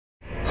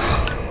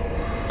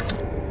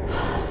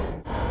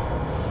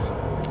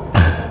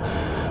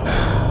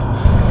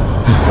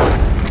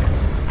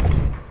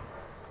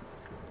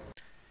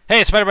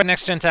Hey, Spider-Man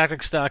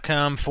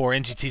NextGenTactics.com for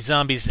NGT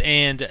Zombies,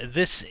 and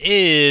this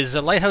is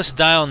a Lighthouse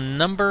dial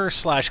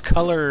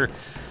number/color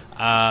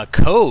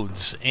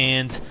codes.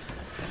 And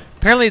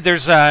apparently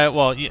there's,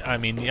 well, I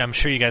mean, I'm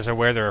sure you guys are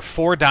aware there are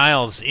 4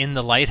 dials in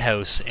the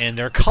Lighthouse, and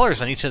there are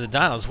colors on each of the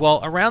dials.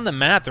 Well, around the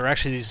map there are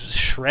actually these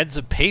shreds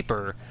of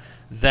paper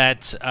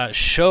that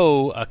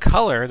show a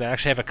color, that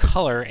actually have a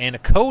color and a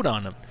code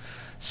on them.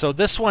 So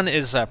this one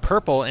is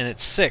purple, and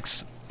it's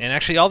 6. And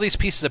actually all these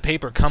pieces of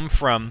paper come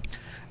from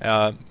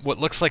what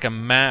looks like a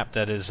map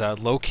that is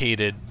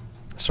located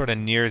sort of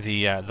near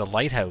the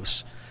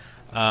lighthouse.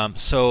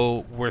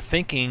 So we're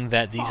thinking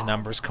that these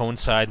numbers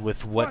coincide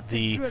with what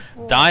the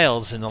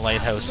dials in the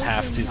lighthouse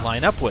have to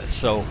line up with.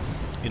 So,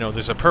 you know,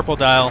 there's a purple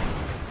dial,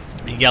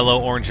 yellow,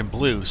 orange, and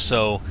blue.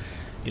 So,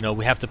 you know,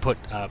 we have to put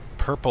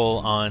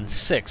purple on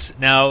 6.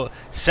 Now,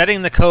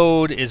 setting the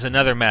code is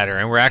another matter,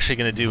 and we're actually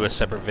going to do a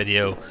separate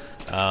video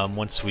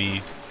once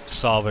we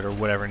solve it or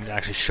whatever and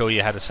actually show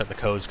you how to set the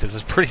codes, because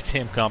it's pretty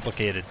damn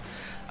complicated,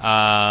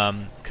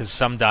 because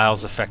some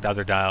dials affect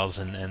other dials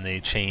and they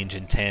change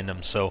in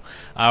tandem. So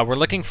we're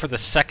looking for the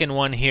second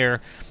one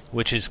here,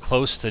 which is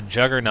close to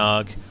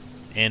Juggernog,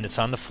 and it's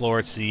on the floor.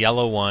 It's the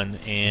yellow one,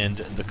 and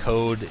the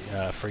code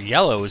for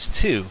yellow is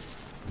 2.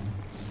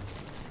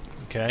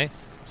 Okay,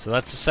 so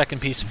that's the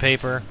second piece of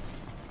paper.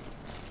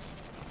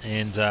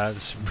 And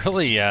it's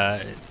really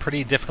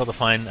pretty difficult to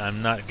find.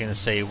 I'm not going to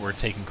say we're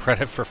taking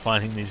credit for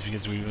finding these,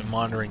 because we've been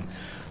monitoring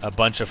a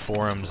bunch of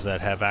forums that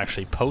have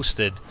actually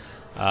posted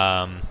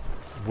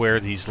where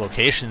these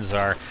locations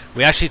are.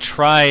 We actually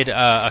tried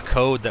a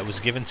code that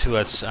was given to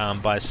us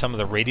by some of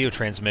the radio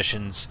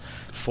transmissions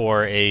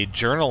for a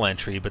journal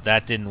entry, but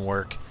that didn't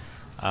work.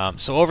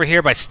 So over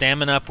here by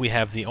Stamina Up we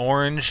have the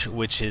orange,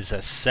 which is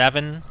a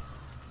 7.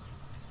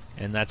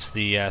 And that's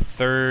the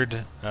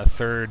third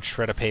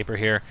shred of paper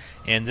here.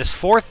 And this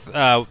fourth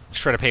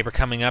shred of paper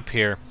coming up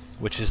here,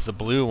 which is the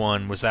blue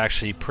one, was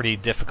actually pretty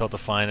difficult to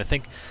find. I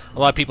think a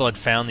lot of people had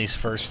found these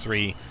first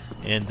 3,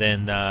 and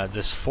then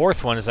this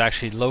fourth one is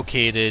actually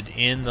located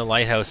in the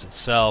lighthouse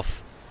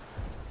itself.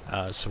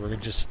 So we're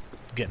just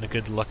getting a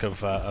good look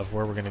of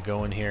where we're going to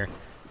go in here.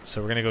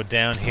 So we're going to go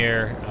down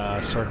here,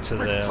 sort of to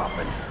the,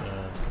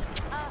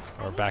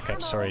 or back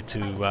up, sorry,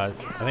 to, I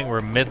think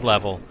we're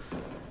mid-level.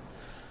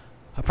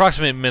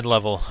 Approximately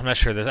mid-level. I'm not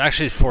sure. There's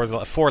actually 4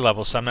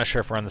 levels, so I'm not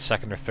sure if we're on the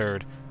 2nd or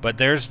 3rd. But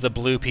there's the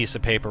blue piece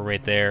of paper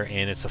right there,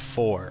 and it's a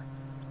 4.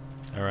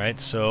 Alright,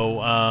 so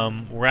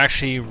we're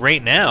actually,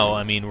 right now,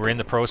 I mean, we're in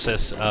the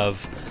process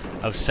of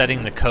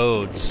setting the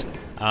codes.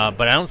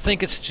 But I don't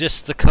think it's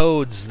just the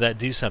codes that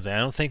do something. I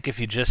don't think if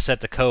you just set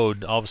the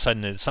code, all of a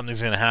sudden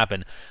something's going to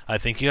happen. I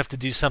think you have to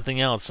do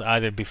something else,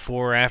 either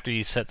before or after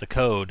you set the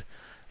code.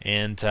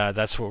 And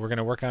that's what we're going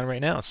to work on right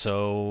now.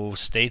 So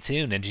stay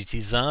tuned. NGT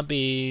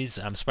Zombies.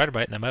 I'm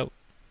Spider-Bite, and I'm out.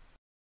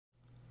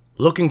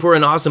 Looking for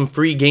an awesome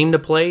free game to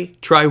play?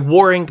 Try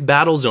War Inc.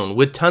 Battlezone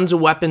with tons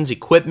of weapons,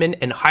 equipment,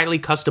 and highly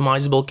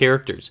customizable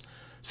characters.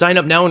 Sign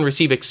up now and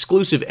receive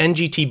exclusive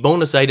NGT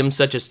bonus items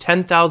such as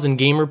 10,000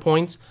 gamer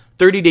points,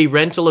 30-day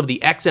rental of the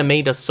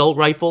XM8 assault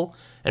rifle,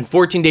 and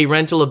 14-day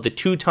rental of the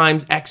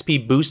 2x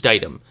XP boost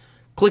item.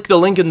 Click the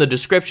link in the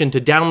description to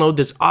download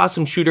this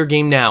awesome shooter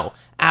game now,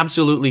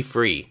 absolutely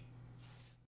free.